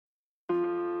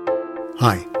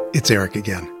Hi, it's Eric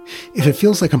again. If it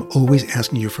feels like I'm always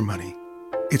asking you for money,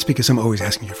 it's because I'm always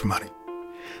asking you for money.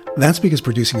 That's because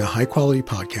producing a high-quality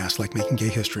podcast like Making Gay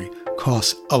History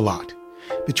costs a lot,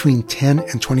 between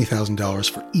 $10,000 and $20,000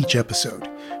 for each episode,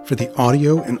 for the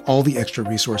audio and all the extra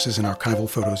resources and archival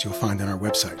photos you'll find on our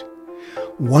website.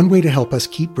 One way to help us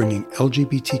keep bringing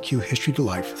LGBTQ history to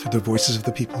life through the voices of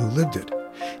the people who lived it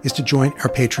is to join our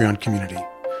Patreon community,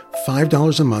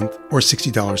 $5 a month or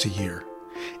 $60 a year.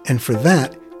 And for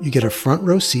that, you get a front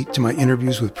row seat to my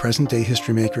interviews with present-day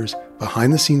history makers,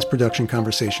 behind-the-scenes production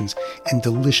conversations, and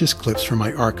delicious clips from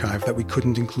my archive that we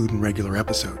couldn't include in regular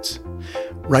episodes.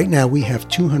 Right now, we have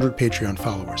 200 Patreon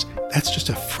followers. That's just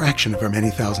a fraction of our many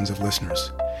thousands of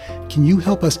listeners. Can you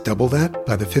help us double that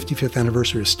by the 55th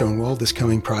anniversary of Stonewall this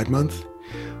coming Pride Month?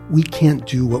 We can't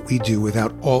do what we do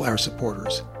without all our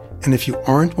supporters. And if you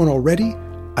aren't one already,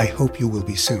 I hope you will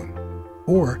be soon.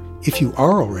 Or, if you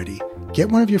are already, get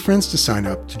one of your friends to sign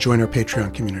up to join our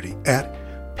Patreon community at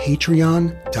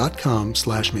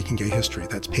patreon.com/makinggayhistory.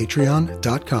 That's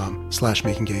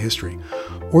patreon.com/makinggayhistory.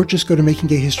 Or just go to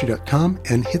makinggayhistory.com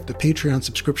and hit the Patreon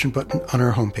subscription button on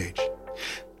our homepage.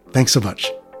 Thanks so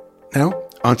much. Now,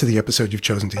 on to the episode you've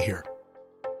chosen to hear.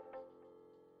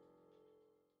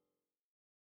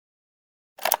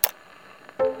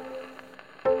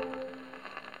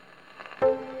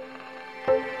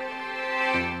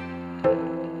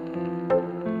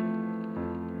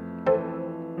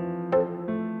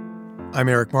 I'm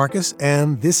Eric Marcus,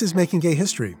 and this is Making Gay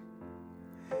History.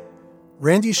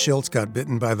 Randy Shilts got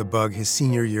bitten by the bug his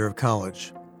senior year of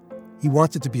college. He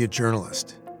wanted to be a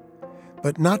journalist.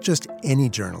 But not just any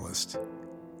journalist.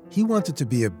 He wanted to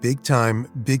be a big-time,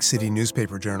 big-city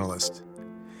newspaper journalist.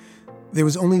 There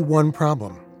was only one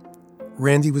problem.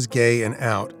 Randy was gay and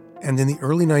out, and in the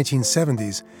early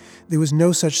 1970s, there was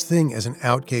no such thing as an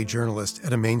out gay journalist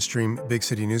at a mainstream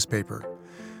big-city newspaper.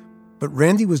 But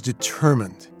Randy was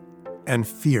determined and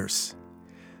fierce.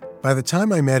 By the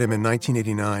time I met him in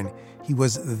 1989, he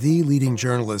was the leading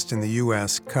journalist in the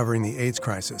U.S. covering the AIDS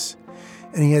crisis,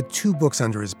 and he had 2 books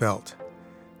under his belt.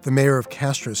 The Mayor of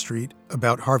Castro Street,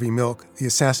 about Harvey Milk, the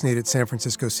assassinated San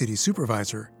Francisco city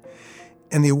supervisor,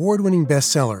 and the award-winning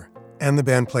bestseller, And the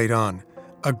Band Played On,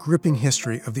 a gripping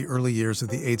history of the early years of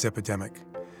the AIDS epidemic.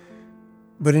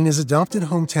 But in his adopted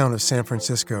hometown of San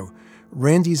Francisco,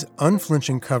 Randy's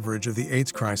unflinching coverage of the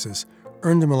AIDS crisis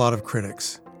earned him a lot of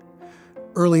critics.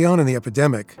 Early on in the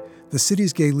epidemic, the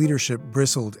city's gay leadership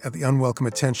bristled at the unwelcome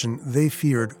attention they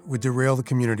feared would derail the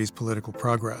community's political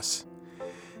progress.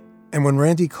 And when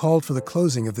Randy called for the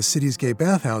closing of the city's gay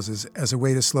bathhouses as a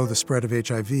way to slow the spread of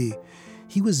HIV,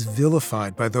 he was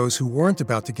vilified by those who weren't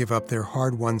about to give up their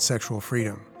hard-won sexual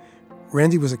freedom.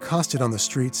 Randy was accosted on the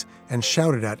streets and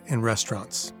shouted at in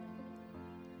restaurants.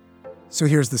 So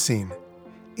here's the scene.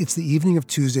 It's the evening of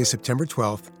Tuesday, September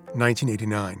 12th,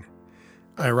 1989.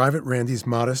 I arrive at Randy's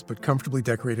modest but comfortably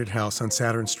decorated house on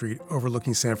Saturn Street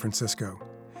overlooking San Francisco.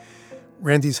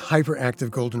 Randy's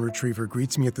hyperactive golden retriever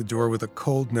greets me at the door with a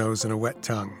cold nose and a wet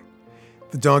tongue.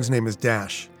 The dog's name is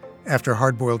Dash, after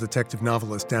hard-boiled detective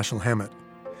novelist Dashiell Hammett.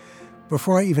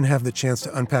 Before I even have the chance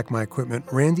to unpack my equipment,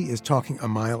 Randy is talking a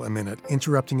mile a minute,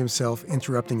 interrupting himself,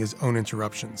 interrupting his own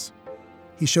interruptions.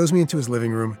 He shows me into his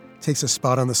living room, takes a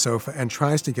spot on the sofa, and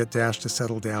tries to get Dash to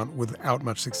settle down without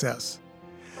much success.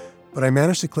 But I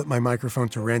managed to clip my microphone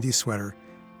to Randy's sweater,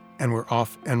 and we're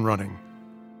off and running.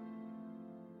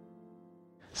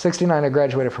 1969, I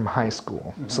graduated from high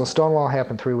school. Mm-hmm. So Stonewall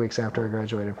happened 3 weeks after I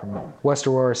graduated from West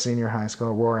Aurora Senior High School,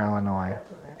 Aurora, Illinois.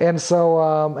 And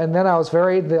so, and then I was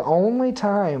the only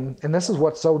time, and this is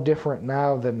what's so different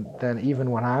now than even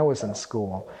when I was in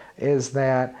school, is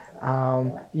that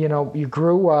you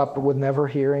grew up with never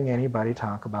hearing anybody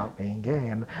talk about being gay.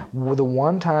 And the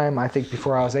one time, I think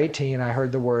before I was 18, I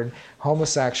heard the word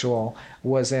homosexual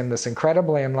was in this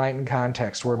incredibly enlightened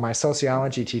context where my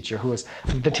sociology teacher, who was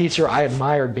the teacher I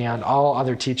admired beyond all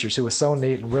other teachers, who was so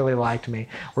neat and really liked me,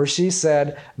 where she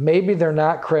said, maybe they're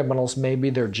not criminals,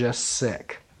 maybe they're just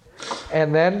sick.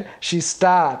 And then she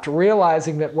stopped,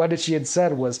 realizing that what she had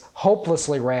said was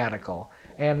hopelessly radical,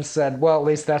 and said, well, at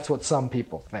least that's what some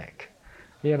people think.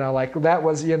 That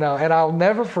was, and I'll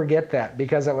never forget that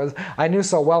because I knew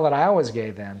so well that I was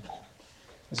gay then.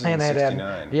 This is in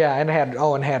 69.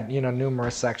 And had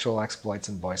numerous sexual exploits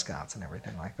in Boy Scouts and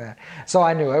everything like that. So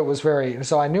I knew I was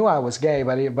gay,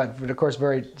 but of course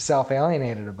very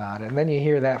self-alienated about it. And then you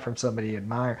hear that from somebody you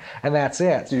admire, and that's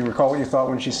it. Do you recall what you thought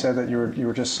when she said that you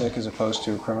were just sick as opposed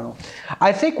to a criminal?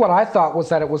 I think what I thought was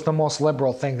that it was the most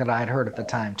liberal thing that I had heard at the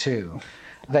time too.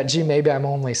 That, gee, maybe I'm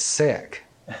only sick.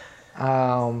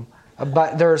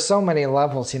 but there are so many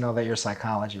levels, that your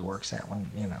psychology works at when,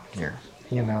 you're,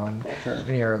 and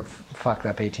you're a fucked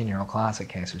up 18-year-old closet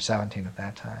case, or 17 at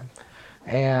that time.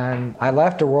 And I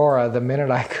left Aurora the minute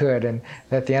I could, and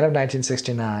at the end of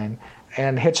 1969,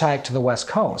 and hitchhiked to the West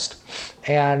Coast.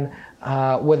 And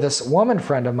with this woman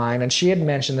friend of mine, and she had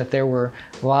mentioned that there were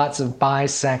lots of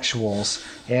bisexuals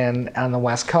on the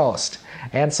West Coast.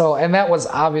 And that was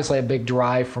obviously a big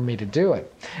drive for me to do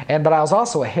it. But I was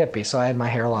also a hippie, so I had my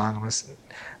hair long and was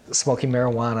smoking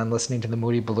marijuana and listening to the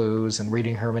Moody Blues and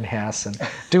reading Herman Hesse and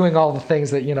doing all the things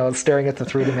that, staring at the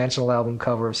three-dimensional album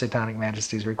cover of Satanic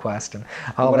Majesty's Request and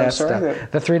all that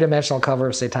stuff. The three-dimensional cover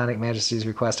of Satanic Majesty's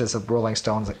Request is a Rolling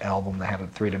Stones album that had a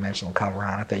three-dimensional cover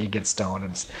on it that you get stoned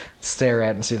and stare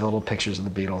at and see the little pictures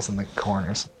of the Beatles in the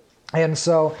corners. And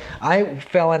so I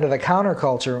fell into the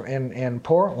counterculture in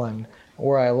Portland,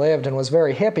 where I lived, and was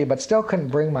very hippie, but still couldn't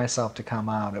bring myself to come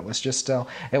out. It was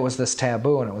it was this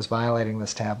taboo, and it was violating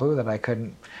this taboo that I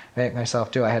couldn't make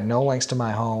myself do. I had no links to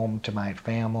my home, to my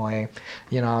family.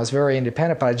 I was very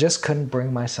independent, but I just couldn't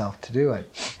bring myself to do it.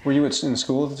 Were you in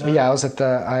school at the time? Yeah, I was at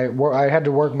I had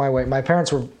to work my way. My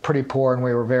parents were pretty poor, and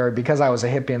we were because I was a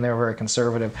hippie and they were very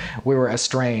conservative, we were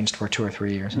estranged for 2 or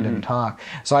 3 years and didn't talk.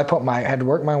 So I had to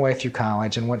work my way through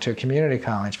college and went to a community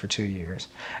college for 2 years.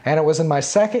 And it was in my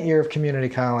second year of community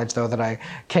college, though, that I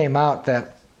came out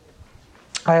that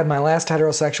I had my last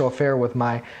heterosexual affair with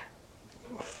my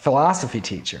philosophy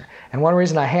teacher. And one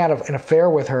reason I had an affair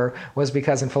with her was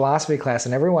because in philosophy class,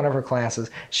 in every one of her classes,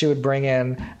 she would bring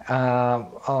in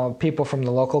people from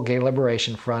the local Gay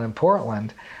Liberation Front in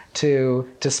Portland to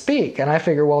speak. And I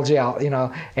figured, well, gee,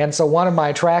 and so one of my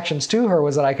attractions to her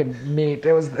was that I could meet,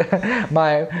 it was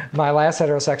my last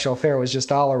heterosexual affair was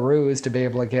just all a ruse to be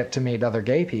able to get to meet other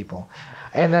gay people.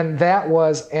 And then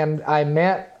and I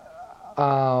met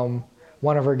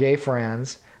one of her gay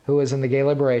friends who was in the Gay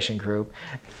Liberation Group,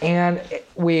 and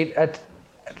we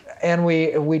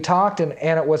talked, and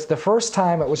it was the first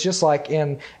time. It was just like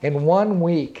in 1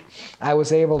 week, I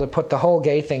was able to put the whole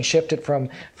gay thing, shift it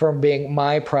from being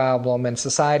my problem and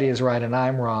society is right and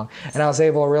I'm wrong, and I was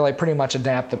able to really pretty much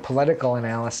adapt the political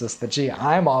analysis that, gee,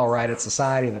 I'm all right, it's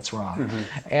society that's wrong. Mm-hmm.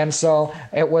 And so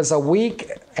it was a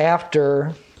week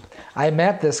after I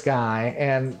met this guy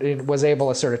and was able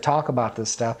to sort of talk about this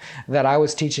stuff that I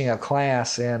was teaching a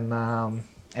class in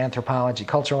anthropology,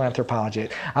 cultural anthropology.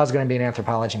 I was going to be an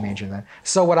anthropology major then.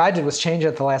 So what I did was change it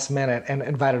at the last minute and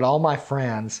invited all my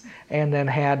friends, and then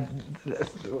had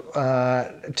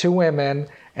 2 women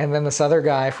and then this other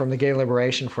guy from the Gay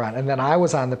Liberation Front. And then I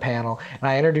was on the panel, and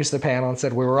I introduced the panel and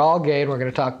said, we were all gay, and we're going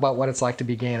to talk about what it's like to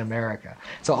be gay in America.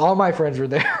 So all my friends were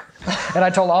there. And I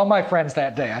told all my friends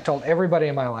that day. I told everybody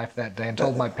in my life that day, and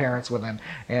told my parents about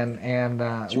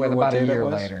a year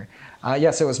later.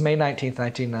 Yes, it was May 19th,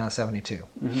 1972.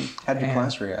 Mm-hmm. How did the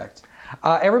class react?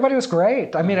 Everybody was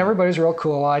great. I mean, everybody was real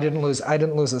cool. I didn't lose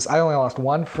this. I only lost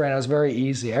one friend. It was very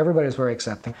easy. Everybody was very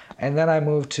accepting. And then I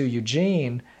moved to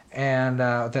Eugene, and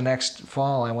the next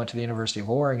fall I went to the University of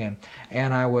Oregon,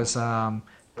 and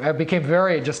I became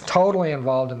just totally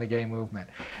involved in the gay movement,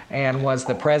 and was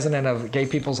the president of Gay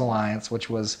People's Alliance, which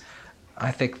was,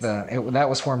 I think that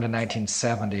was formed in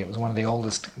 1970. It was one of the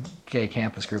oldest gay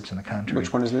campus groups in the country.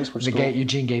 Which one is this? Which school?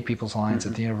 Eugene Gay People's Alliance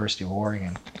at the University of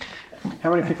Oregon.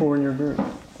 How many people were in your group?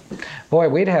 Boy,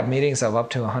 we'd have meetings of up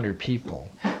to 100 people.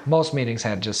 Most meetings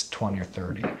had just 20 or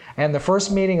 30. And the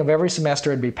first meeting of every semester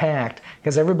would be packed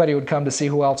because everybody would come to see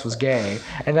who else was gay.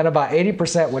 And then about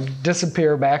 80% would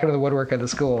disappear back into the woodwork of the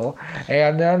school.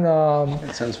 And then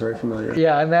that sounds very familiar.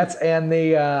 Yeah,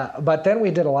 but then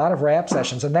we did a lot of rap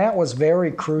sessions, and that was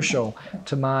very crucial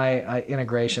to my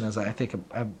integration, as I think,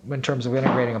 in terms of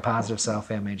integrating a positive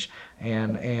self-image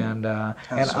and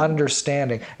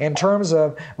understanding, in terms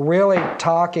of really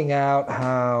talking out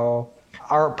how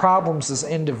our problems as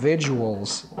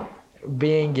individuals,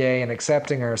 being gay and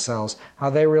accepting ourselves, how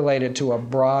they related to a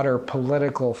broader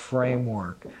political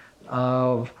framework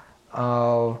of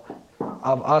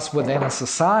us within a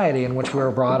society in which we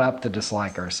were brought up to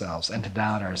dislike ourselves and to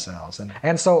doubt ourselves.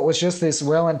 And so it was just this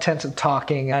real intensive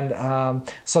talking. And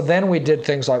so then we did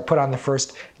things like put on the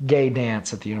first gay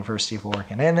dance at the University of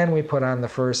Oregon. And then we put on the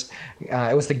first,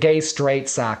 it was the gay straight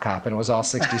sock hop, and it was all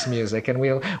 60s music. And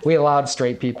we allowed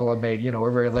straight people, and made,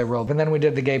 we're very liberal. And then we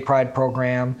did the gay pride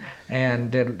program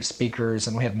and did speakers,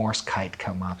 and we had Morse Kite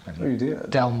come up. And you did?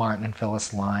 Del Martin and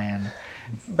Phyllis Lyon.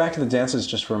 Back to the dances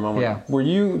just for a moment. Yeah.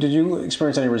 Did you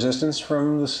experience any resistance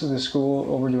from the school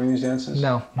over doing these dances?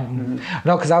 No. Mm-hmm.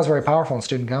 No, because I was very powerful in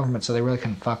student government, so they really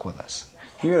couldn't fuck with us.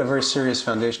 You had a very serious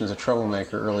foundation as a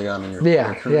troublemaker early on in your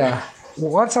career. Yeah.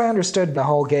 Once I understood the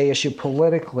whole gay issue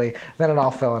politically, then it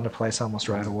all fell into place almost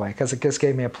right away, because it just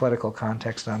gave me a political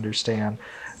context to understand,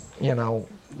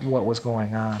 what was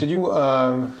going on. Did you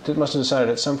must have decided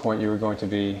at some point you were going to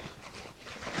be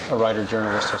a writer,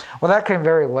 journalist? Well, that came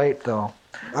very late, though.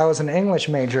 I was an English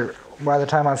major by the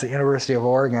time I was at the University of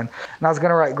Oregon, and I was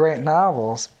going to write great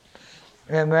novels.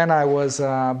 And then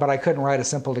but I couldn't write a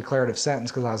simple declarative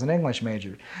sentence because I was an English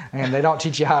major. And they don't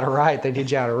teach you how to write, they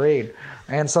teach you how to read.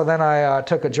 And so then I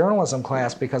took a journalism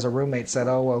class because a roommate said,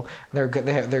 oh, well, they're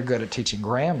good at teaching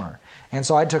grammar. And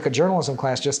so I took a journalism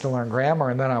class just to learn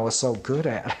grammar, and then I was so good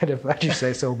at it, if I do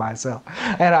say so myself.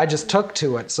 And I just took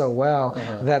to it so well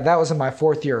that was in my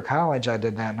 4th year of college I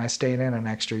did that, and I stayed in an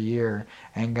extra year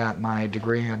and got my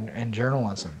degree in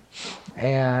journalism.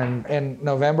 And in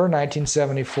November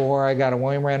 1974, I got a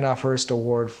William Randolph Hearst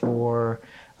Award for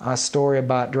a story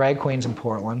about drag queens in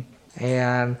Portland.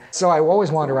 And so I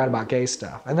always wanted to write about gay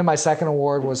stuff. And then my second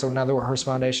award was another Hearst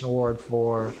Foundation Award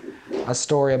for a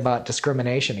story about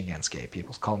discrimination against gay people.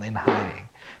 It's called In Hiding.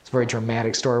 It's a very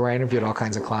dramatic story where I interviewed all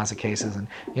kinds of closet cases and,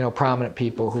 prominent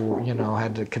people who,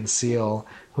 had to conceal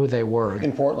who they were.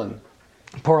 In Portland?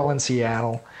 Portland,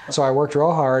 Seattle. So I worked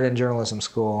real hard in journalism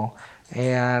school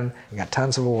and got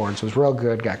tons of awards. Was real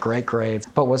good, got great grades,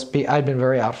 but I'd been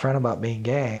very upfront about being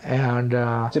gay. And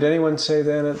did anyone say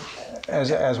then,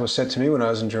 as was said to me when I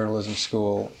was in journalism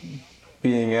school,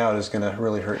 being out is going to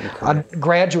really hurt your career?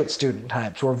 Graduate student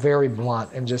types were very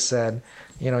blunt and just said,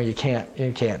 you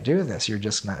can't do this. You're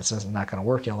just not. It's not going to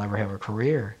work. You'll never have a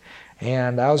career.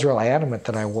 And I was real adamant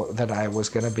that I was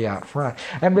going to be out front.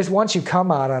 And once you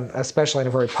come out, especially in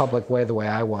a very public way, the way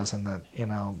I was, and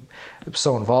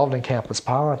so involved in campus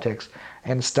politics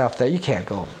and stuff, that you can't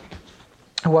go.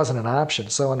 It wasn't an option.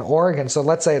 So in Oregon, so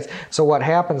let's say so what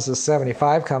happens is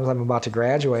 75 comes, I'm about to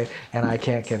graduate, and I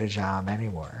can't get a job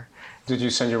anywhere. Did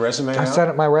you send your resume out? I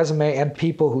sent my resume, and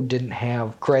people who didn't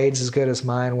have grades as good as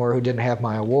mine were, who didn't have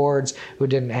my awards, who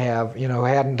didn't have, who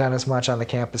hadn't done as much on the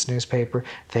campus newspaper,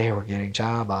 they were getting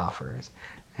job offers.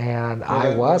 And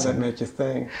I wasn't. What did that make you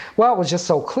think? Well, it was just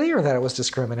so clear that it was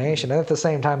discrimination. And at the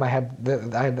same time,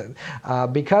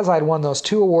 because I'd won those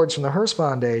 2 awards from the Hearst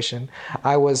Foundation,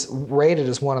 I was rated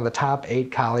as one of the top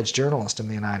 8 college journalists in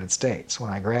the United States when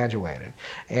I graduated.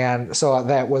 And so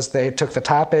they took the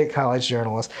top 8 college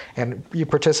journalists, and you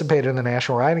participated in the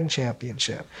National Writing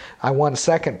Championship. I won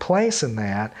 2nd place in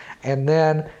that, and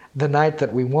then the night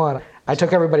that we won, I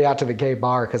took everybody out to the gay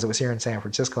bar because it was here in San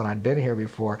Francisco and I'd been here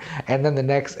before. And then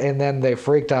they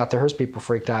freaked out. The Hearst people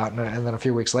freaked out, and then a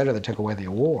few weeks later they took away the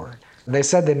award. They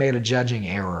said they made a judging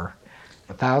error,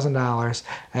 $1,000,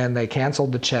 and they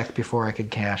canceled the check before I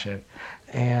could cash it.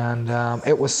 And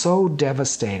it was so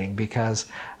devastating because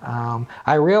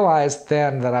I realized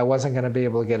then that I wasn't going to be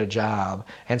able to get a job,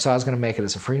 and so I was going to make it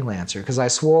as a freelancer, because I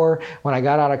swore when I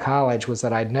got out of college was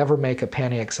that I'd never make a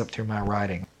penny except through my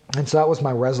writing. And so that was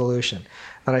my resolution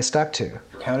that I stuck to.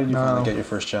 How did you finally get your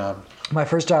first job? My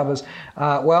first job was,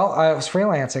 I was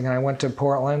freelancing, and I went to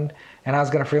Portland, and I was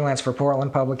going to freelance for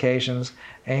Portland Publications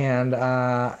and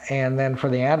then for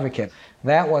The Advocate.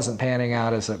 That wasn't panning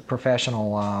out as a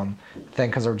professional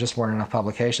thing because there just weren't enough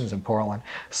publications in Portland.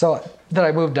 So then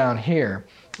I moved down here,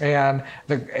 and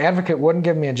The Advocate wouldn't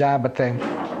give me a job, but they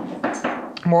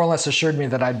more or less assured me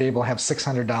that I'd be able to have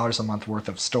 $600 a month worth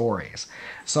of stories.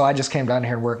 So I just came down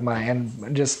here and worked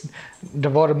and just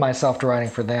devoted myself to writing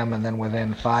for them, and then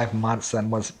within 5 months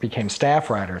then became staff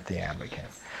writer at The Advocate.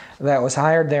 That was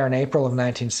hired there in April of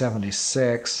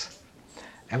 1976,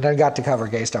 and then got to cover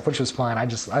gay stuff, which was fun. I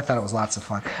thought it was lots of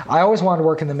fun. I always wanted to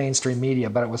work in the mainstream media,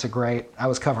 but I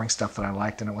was covering stuff that I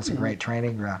liked, and it was a great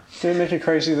training ground. Did it make you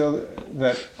crazy, though,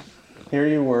 that here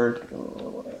you were,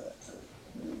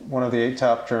 one of the 8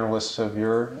 top journalists of in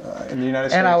the United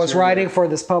States? And I was writing for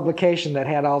this publication that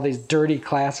had all these dirty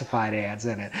classified ads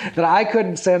in it that I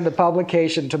couldn't send the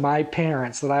publication to my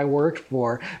parents that I worked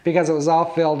for because it was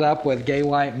all filled up with gay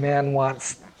white men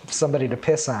want somebody to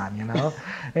piss on,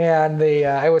 And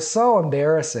it was so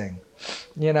embarrassing,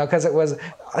 because it was,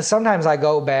 sometimes I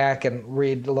go back and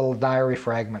read little diary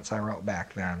fragments I wrote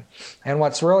back then. And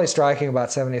what's really striking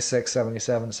about 76,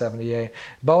 77, 78,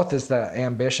 both is the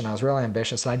ambition. I was really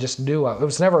ambitious, and I just knew, it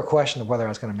was never a question of whether I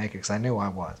was going to make it, because I knew I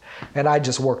was. And I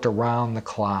just worked around the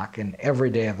clock and every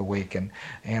day of the week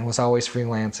and was always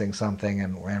freelancing something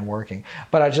and working.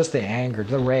 But just the anger,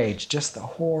 the rage, just the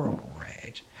horrible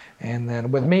rage. And then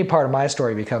with me, part of my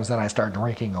story becomes then I start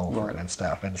drinking over it and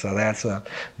stuff. And so that's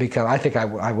because I think I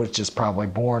was just probably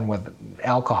born with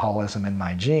alcoholism in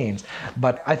my genes.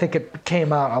 But I think it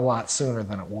came out a lot sooner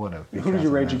than it would have. Who did you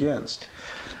rage against?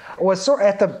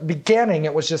 At the beginning,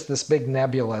 it was just this big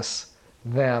nebulous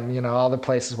them, all the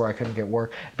places where I couldn't get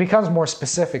work. It becomes more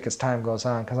specific as time goes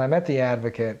on, because I'm at the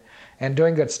Advocate and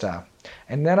doing good stuff.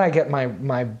 And then I get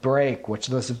my break, which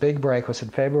was a big break, was in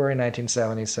February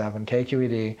 1977.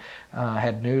 KQED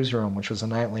had Newsroom, which was a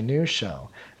nightly news show.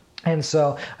 And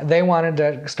so they wanted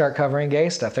to start covering gay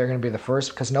stuff. They're going to be the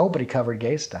first, because nobody covered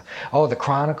gay stuff. Oh, the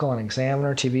Chronicle and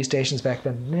Examiner, TV stations back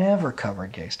then never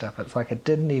covered gay stuff. It's like it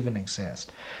didn't even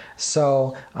exist.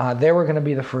 So they were going to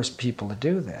be the first people to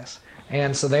do this.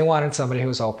 And so they wanted somebody who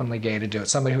was openly gay to do it,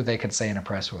 somebody who they could say in a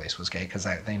press release was gay, because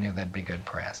they knew that'd be good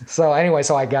press. So anyway,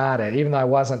 so I got it. Even though I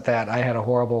wasn't that, I had a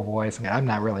horrible voice. I'm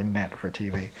not really meant for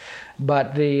TV.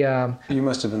 But the... You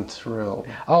must have been thrilled.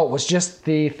 Oh, it was just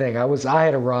the thing. I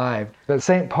had arrived. The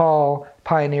St. Paul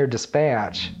Pioneer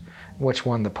Dispatch, which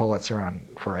won the Pulitzer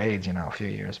for AIDS, a few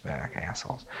years back,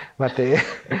 assholes. But they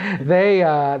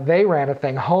ran a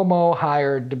thing, homo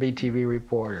hired to be TV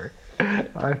reporter.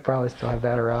 I probably still have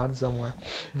that around somewhere.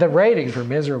 The ratings were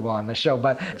miserable on the show,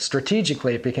 but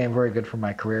strategically it became very good for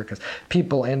my career because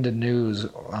people into news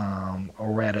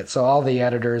read it. So all the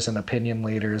editors and opinion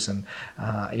leaders and,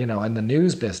 in the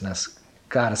news business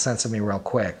got a sense of me real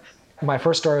quick. My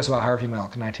first story was about Harvey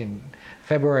Milk,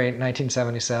 February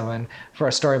 1977, for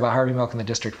a story about Harvey Milk in the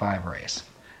District 5 race.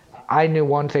 I knew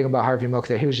one thing about Harvey Milk,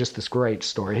 that he was just this great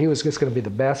story. He was just going to be the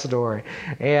best story,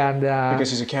 and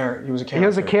because he was a character. He was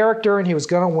a character, and he was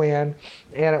going to win.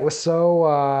 And it was so,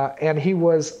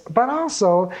 but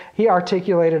also he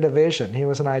articulated a vision. He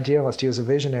was an idealist. He was a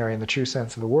visionary in the true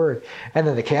sense of the word. And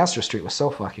then the Castro Street was so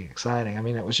fucking exciting. I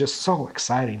mean, it was just so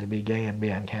exciting to be gay and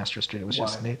be on Castro Street. It was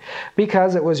just neat.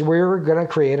 Because we were going to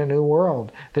create a new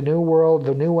world. The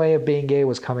new way of being gay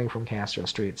was coming from Castro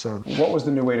Street. So what was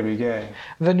the new way to be gay?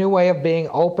 The new way of being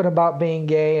open about being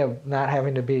gay, of not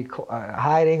having to be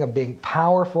hiding, of being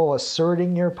powerful,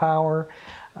 asserting your power.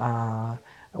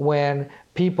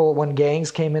 When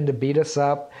gangs came in to beat us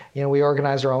up, we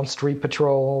organized our own street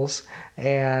patrols,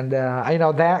 and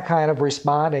that kind of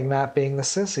responding, not being the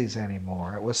sissies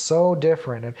anymore. It was so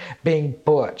different, and being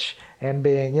butch, and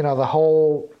being, the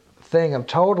whole thing of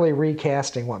totally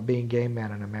recasting what being gay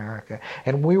meant in America.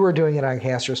 And we were doing it on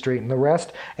Castro Street, and the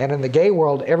rest, and in the gay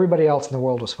world, everybody else in the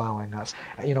world was following us.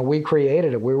 We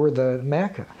created it. We were the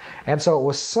Mecca. And so it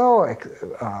was so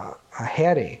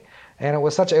heady. And it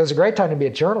was a great time to be a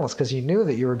journalist, because you knew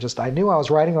that I knew I was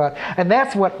writing about, and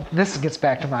this gets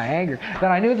back to my anger,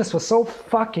 that I knew this was so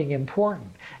fucking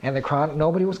important. And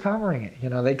nobody was covering it.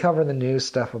 They'd cover the news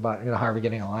stuff about, Harvey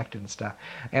getting elected and stuff.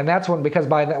 And that's because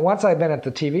once I'd been at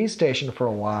the TV station for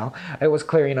a while, it was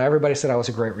clear, everybody said I was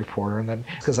a great reporter, and then,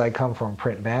 because I come from a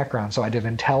print background, so I did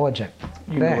intelligent things.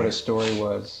 You knew what a story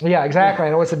was. Yeah, exactly.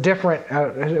 And it was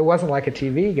it wasn't like a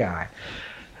TV guy.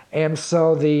 And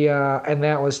so and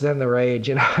that was then the rage,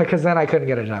 because then I couldn't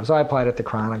get a job. So I applied at the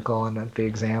Chronicle and at the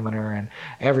Examiner and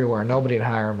everywhere. Nobody would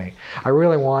hire me. I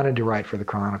really wanted to write for the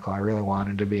Chronicle. I really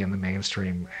wanted to be in the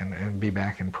mainstream and be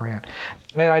back in print.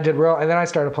 And then I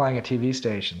started applying at TV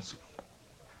stations.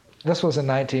 This was in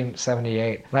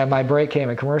 1978. My break came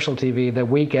in commercial TV the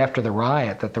week after the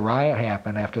riot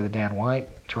happened, after the Dan White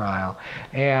trial.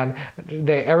 And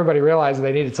everybody realized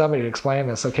they needed somebody to explain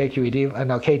this. So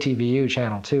KTVU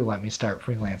Channel 2 let me start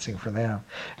freelancing for them.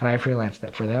 And I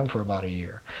freelanced for them for about a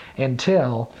year.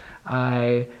 Until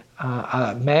a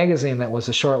magazine that was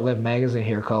a short-lived magazine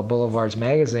here called Boulevards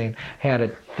Magazine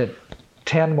had the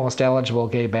 10 most eligible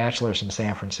gay bachelors in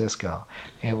San Francisco.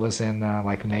 It was in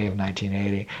May of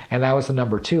 1980, and that was the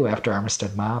number 2 after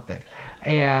Armistead Maupin.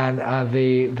 And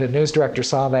the news director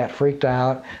saw that, freaked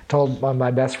out, told my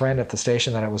best friend at the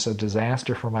station that it was a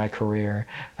disaster for my career,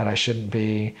 that I shouldn't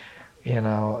be,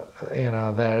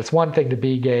 that it's one thing to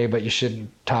be gay, but you shouldn't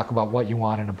talk about what you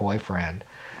want in a boyfriend.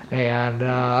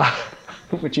 And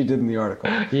which you did in the article.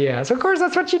 Yes, of course,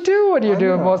 that's what you do when you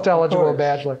do a most eligible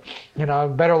bachelor.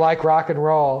 Better like rock and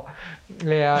roll, and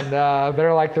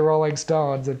better like the Rolling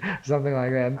Stones, and something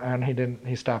like that. And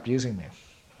he stopped using me.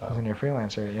 I was a near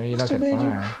freelancer. You don't get made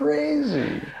fired. You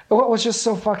crazy. Well, it was just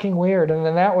so fucking weird. And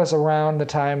then that was around the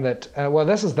time that,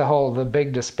 this is the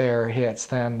big despair hits.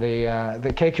 Then the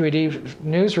KQED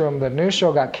newsroom, the news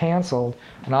show got canceled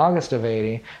in August of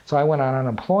 '80, so I went on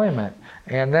unemployment.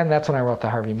 And then that's when I wrote the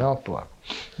Harvey Milk book.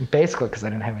 Basically because I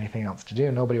didn't have anything else to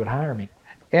do. Nobody would hire me.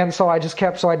 And so I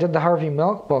did the Harvey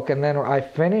Milk book, and then I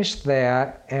finished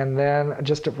that, and then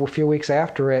just a few weeks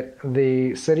after it,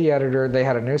 the city editor, they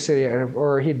had a new city editor,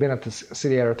 or he'd been at the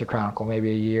city editor at the Chronicle maybe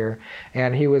a year,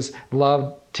 and he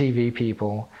loved TV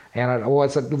people, and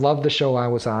loved the show I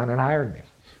was on, and hired me.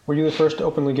 Were you the first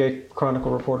openly gay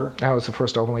Chronicle reporter? I was the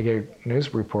first openly gay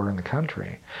news reporter in the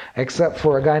country, except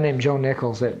for a guy named Joe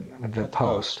Nichols at the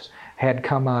Post. had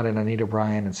come out in Anita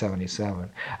Bryant in 77.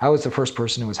 I was the first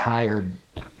person who was hired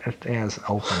as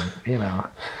open,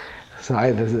 So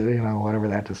whatever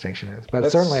that distinction is, but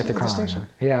That's certainly at the a Crown. distinction.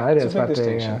 Yeah, it It's is. a big But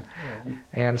distinction.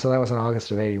 and so that was in August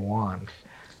of '81.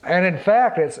 And in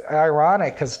fact, it's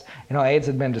ironic because AIDS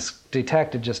had been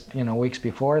detected just weeks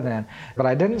before then. But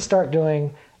I didn't start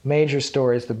doing major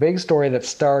stories. The big story that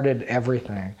started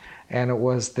everything, and it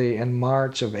was in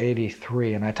March of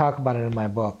 '83, and I talk about it in my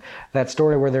book. That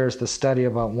story where there's the study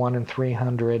about 1 in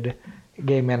 300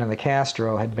 gay men in the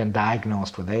Castro had been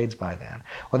diagnosed with AIDS by then.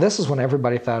 Well, this is when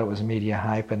everybody thought it was media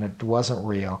hype and it wasn't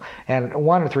real. And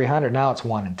 1 in 300, now it's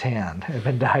 1 in 10 have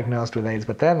been diagnosed with AIDS.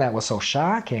 But then that was so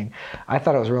shocking, I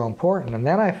thought it was real important. And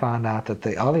then I found out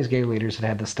that all these gay leaders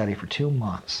had this study for 2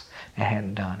 months and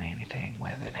hadn't done anything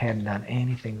with it, hadn't done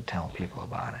anything to tell people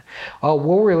about it. Oh,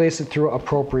 we'll release it through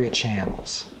appropriate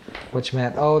channels, which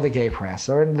meant, the gay press,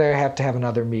 or they have to have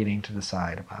another meeting to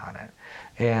decide about it.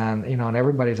 And and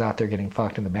everybody's out there getting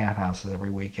fucked in the bathhouses every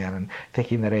weekend and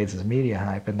thinking that AIDS is media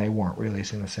hype, and they weren't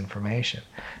releasing this information.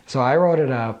 So I wrote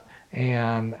it up,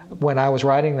 and when I was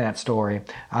writing that story,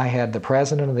 I had the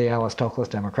president of the Alice Toklas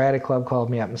Democratic Club called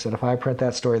me up and said, if I print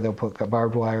that story, they'll put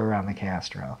barbed wire around the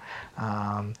Castro.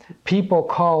 People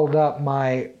called up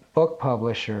my book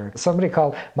publisher. Somebody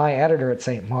called my editor at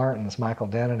St. Martin's, Michael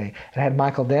Dennedy, and had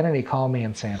Michael Dennedy call me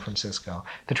in San Francisco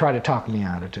to try to talk me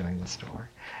out of doing the story.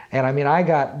 And I mean,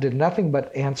 did nothing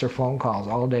but answer phone calls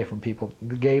all day from people,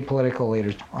 gay political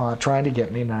leaders, trying to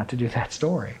get me not to do that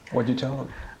story. What'd you tell them?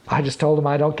 I just told them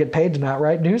I don't get paid to not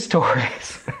write news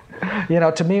stories.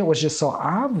 To me it was just so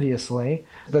obviously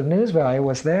the news value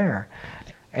was there.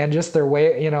 And just their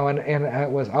way, and it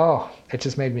was, it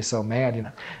just made me so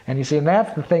mad, And you see, and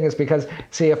that's the thing is because,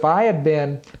 if I had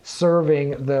been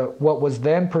serving what was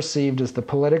then perceived as the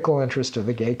political interest of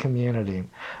the gay community,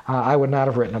 I would not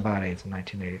have written about AIDS in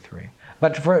 1983.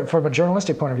 But from a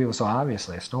journalistic point of view, it was so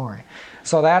obviously a story.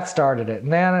 So that started it.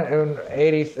 And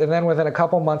then within a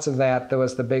couple months of that, there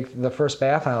was the first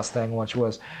bathhouse thing, which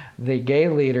was the gay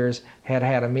leaders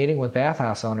had a meeting with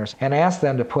bathhouse owners and asked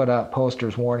them to put up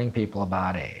posters warning people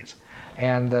about AIDS.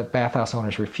 And the bathhouse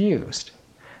owners refused.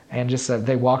 And just said,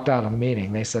 they walked out of the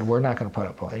meeting. They said, we're not going to put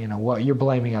up, what you're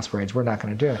blaming us for AIDS. We're not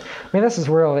going to do it. I mean, this is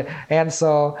really, and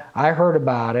so I heard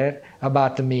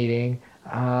about the meeting.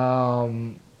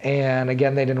 And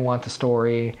again, they didn't want the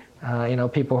story.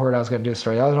 People heard I was going to do a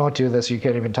story. Oh, don't do this. You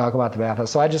can't even talk about the bathhouse.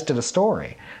 So I just did a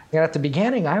story. And at the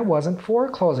beginning, I wasn't for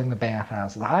closing the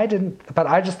bathhouses. But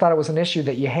I just thought it was an issue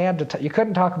that you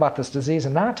couldn't talk about this disease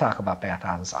and not talk about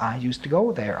bathhouses. I used to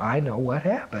go there. I know what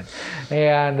happened.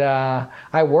 And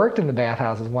I worked in the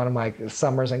bathhouses one of my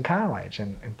summers in college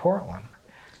in Portland.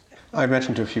 I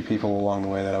mentioned to a few people along the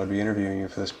way that I would be interviewing you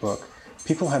for this book.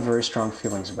 People have very strong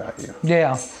feelings about you.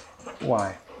 Yeah.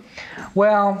 Why?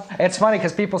 Well, it's funny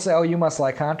because people say, "Oh, you must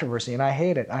like controversy," and I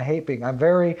hate it. I'm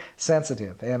very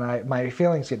sensitive, and my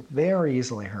feelings get very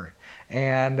easily hurt,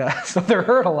 and so they're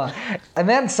hurt a lot. And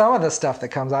then some of the stuff that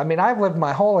comes out. I mean, I've lived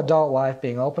my whole adult life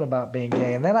being open about being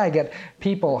gay, and then I get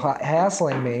people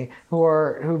hassling me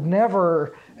who've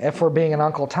never, for being an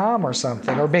Uncle Tom or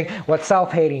something, or being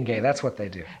self-hating gay. That's what they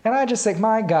do. And I just think,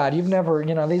 my God, you've never,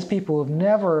 these people have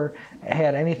never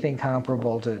had anything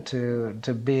comparable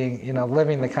to being,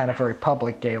 living the kind of very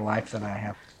public gay life that I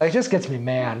have. It just gets me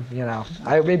mad,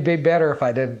 It'd be better if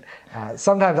I didn't.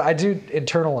 Sometimes I do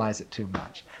internalize it too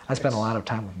much. I spend a lot of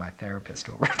time with my therapist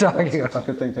over talking about. It's a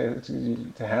good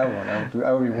thing to have one.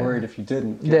 I would be worried if you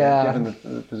didn't, given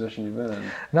the position you've been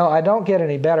in. No, I don't get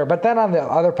any better. But then on the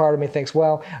other part of me thinks,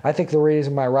 well, I think the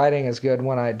reason my writing is good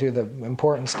when I do the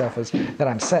important stuff is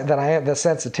that the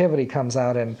sensitivity comes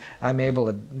out and I'm able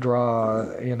to draw.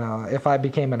 If I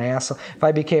became an asshole, if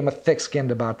I became a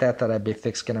thick-skinned about that I'd be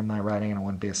thick-skinned in my writing and I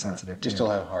wouldn't be as sensitive. You still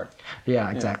have heart.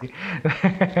 Yeah, exactly.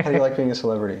 How do you like being a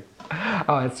celebrity?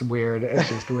 Oh, it's weird. It's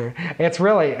just weird.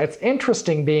 It's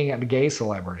interesting being a gay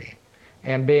celebrity.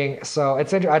 And today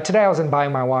I was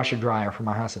buying my washer dryer for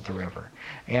my house at the river.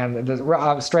 And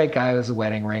the straight guy has a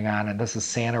wedding ring on, and this is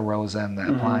Santa Rosa in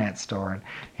the appliance store.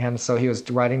 And so he was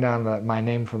writing down my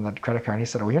name from the credit card, and he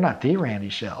said, "Oh, you're not the Randy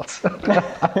Shilts."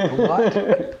 What?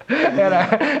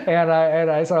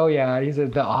 and I said, "Oh yeah." And he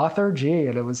said, "The author, gee."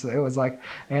 And it was like,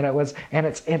 and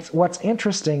it's what's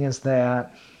interesting is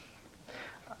that,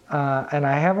 and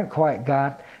I haven't quite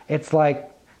got. It's like,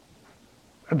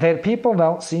 that people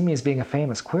don't see me as being a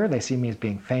famous queer, they see me as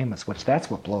being famous, which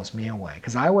that's what blows me away.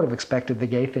 Because I would have expected the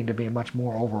gay thing to be much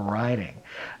more overriding.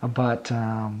 But,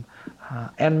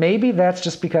 and maybe that's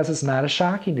just because it's not as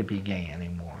shocking to be gay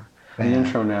anymore. fan. The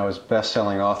intro now is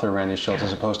best-selling author Randy Shilts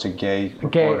as opposed to gay reporter.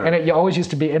 Gay, and it always used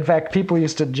to be. In fact, people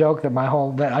used to joke that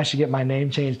that I should get my name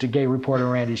changed to Gay Reporter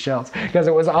Randy Shilts, because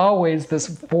it was always this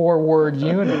 4-word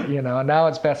unit, And now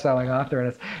it's best-selling author,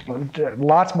 and it's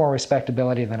lots more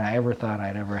respectability than I ever thought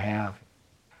I'd ever have.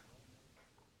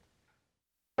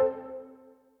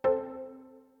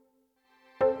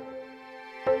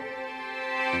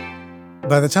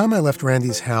 By the time I left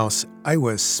Randy's house, I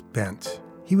was spent.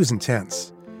 He was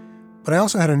intense. But I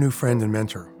also had a new friend and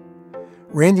mentor.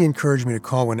 Randy encouraged me to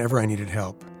call whenever I needed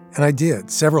help, and I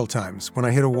did several times when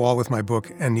I hit a wall with my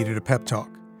book and needed a pep talk.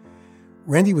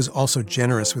 Randy was also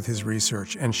generous with his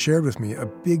research and shared with me a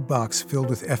big box filled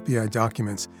with FBI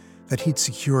documents that he'd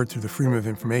secured through the Freedom of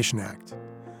Information Act.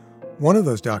 One of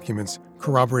those documents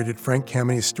corroborated Frank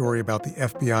Kammeny's story about the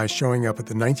FBI showing up at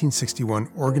the 1961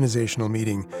 organizational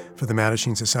meeting for the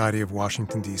Mattachine Society of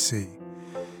Washington, D.C.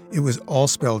 It was all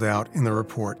spelled out in the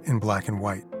report in black and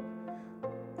white.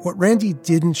 What Randy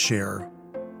didn't share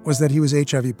was that he was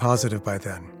HIV positive by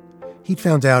then. He'd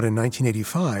found out in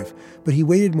 1985, but he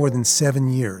waited more than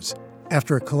 7 years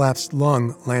after a collapsed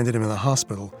lung landed him in the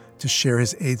hospital to share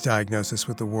his AIDS diagnosis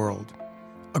with the world.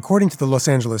 According to the Los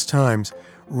Angeles Times,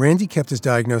 Randy kept his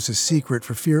diagnosis secret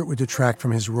for fear it would detract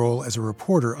from his role as a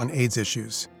reporter on AIDS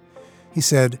issues. He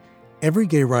said, "Every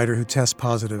gay writer who tests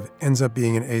positive ends up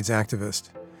being an AIDS activist.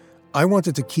 I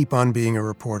wanted to keep on being a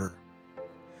reporter."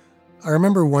 I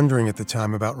remember wondering at the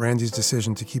time about Randy's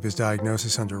decision to keep his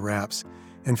diagnosis under wraps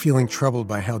and feeling troubled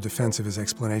by how defensive his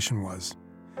explanation was.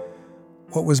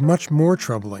 What was much more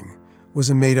troubling was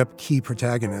a made-up key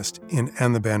protagonist in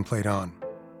And the Band Played On.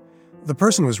 The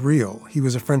person was real. He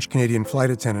was a French-Canadian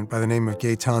flight attendant by the name of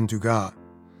Gaetan Dugas.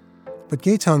 But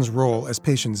Gaetan's role as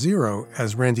Patient Zero,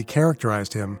 as Randy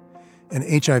characterized him, an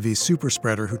HIV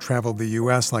superspreader who traveled the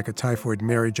U.S. like a typhoid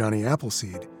Mary Johnny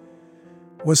Appleseed,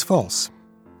 was false.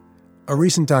 A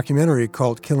recent documentary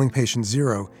called Killing Patient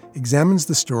Zero examines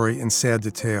the story in sad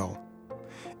detail.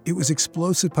 It was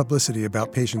explosive publicity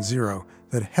about Patient Zero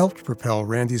that helped propel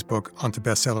Randy's book onto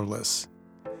bestseller lists.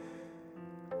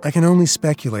 I can only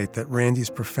speculate that Randy's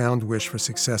profound wish for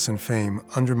success and fame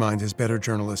undermined his better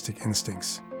journalistic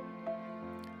instincts.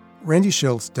 Randy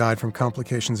Shilts died from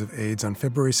complications of AIDS on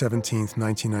February 17,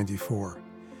 1994.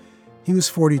 He was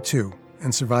 42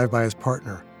 and survived by his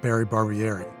partner, Barry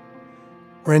Barbieri.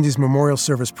 Randy's memorial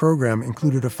service program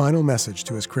included a final message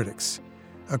to his critics,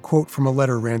 a quote from a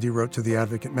letter Randy wrote to The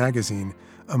Advocate magazine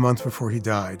a month before he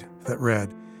died that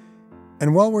read,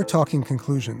 "And while we're talking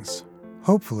conclusions,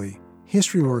 hopefully,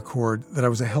 history will record that I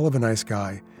was a hell of a nice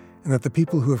guy and that the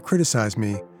people who have criticized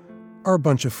me are a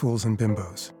bunch of fools and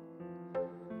bimbos."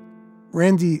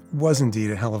 Randy was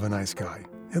indeed a hell of a nice guy,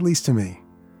 at least to me.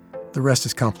 The rest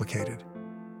is complicated.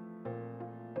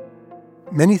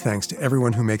 Many thanks to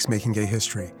everyone who makes Making Gay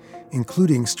history,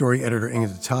 including story editor Inga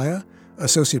Dataya,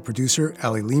 associate producer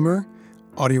Ali Lemer,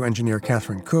 audio engineer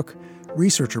Catherine Cook,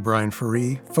 researcher Brian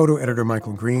Faree, photo editor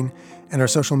Michael Green, and our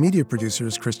social media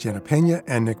producers Christiana Pena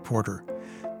and Nick Porter.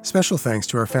 Special thanks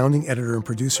to our founding editor and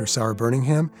producer Sarah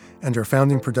Birmingham and our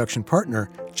founding production partner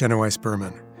Jenna Weiss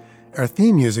Berman. Our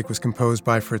theme music was composed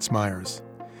by Fritz Myers.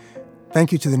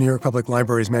 Thank you to the New York Public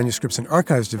Library's Manuscripts and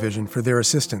Archives Division for their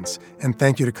assistance, and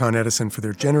thank you to Con Edison for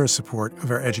their generous support of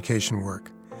our education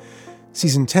work.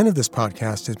 Season 10 of this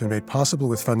podcast has been made possible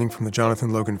with funding from the Jonathan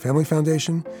Logan Family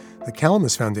Foundation, the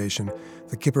Calamus Foundation,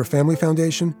 the Kipper Family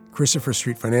Foundation, Christopher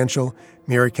Street Financial,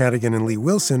 Mary Cadigan and Lee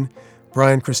Wilson,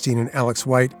 Brian, Christine, and Alex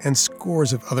White, and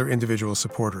scores of other individual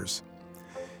supporters.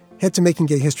 Head to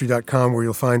makinggayhistory.com where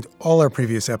you'll find all our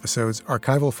previous episodes,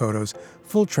 archival photos,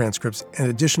 full transcripts, and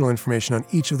additional information on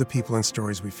each of the people and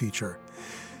stories we feature.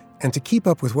 And to keep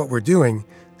up with what we're doing,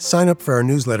 sign up for our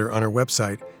newsletter on our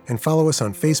website and follow us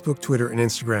on Facebook, Twitter, and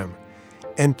Instagram.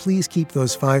 And please keep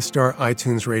those 5-star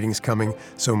iTunes ratings coming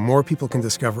so more people can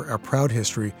discover our proud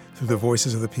history through the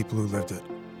voices of the people who lived it.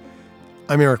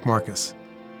 I'm Eric Marcus.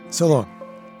 So long,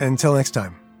 and until next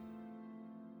time.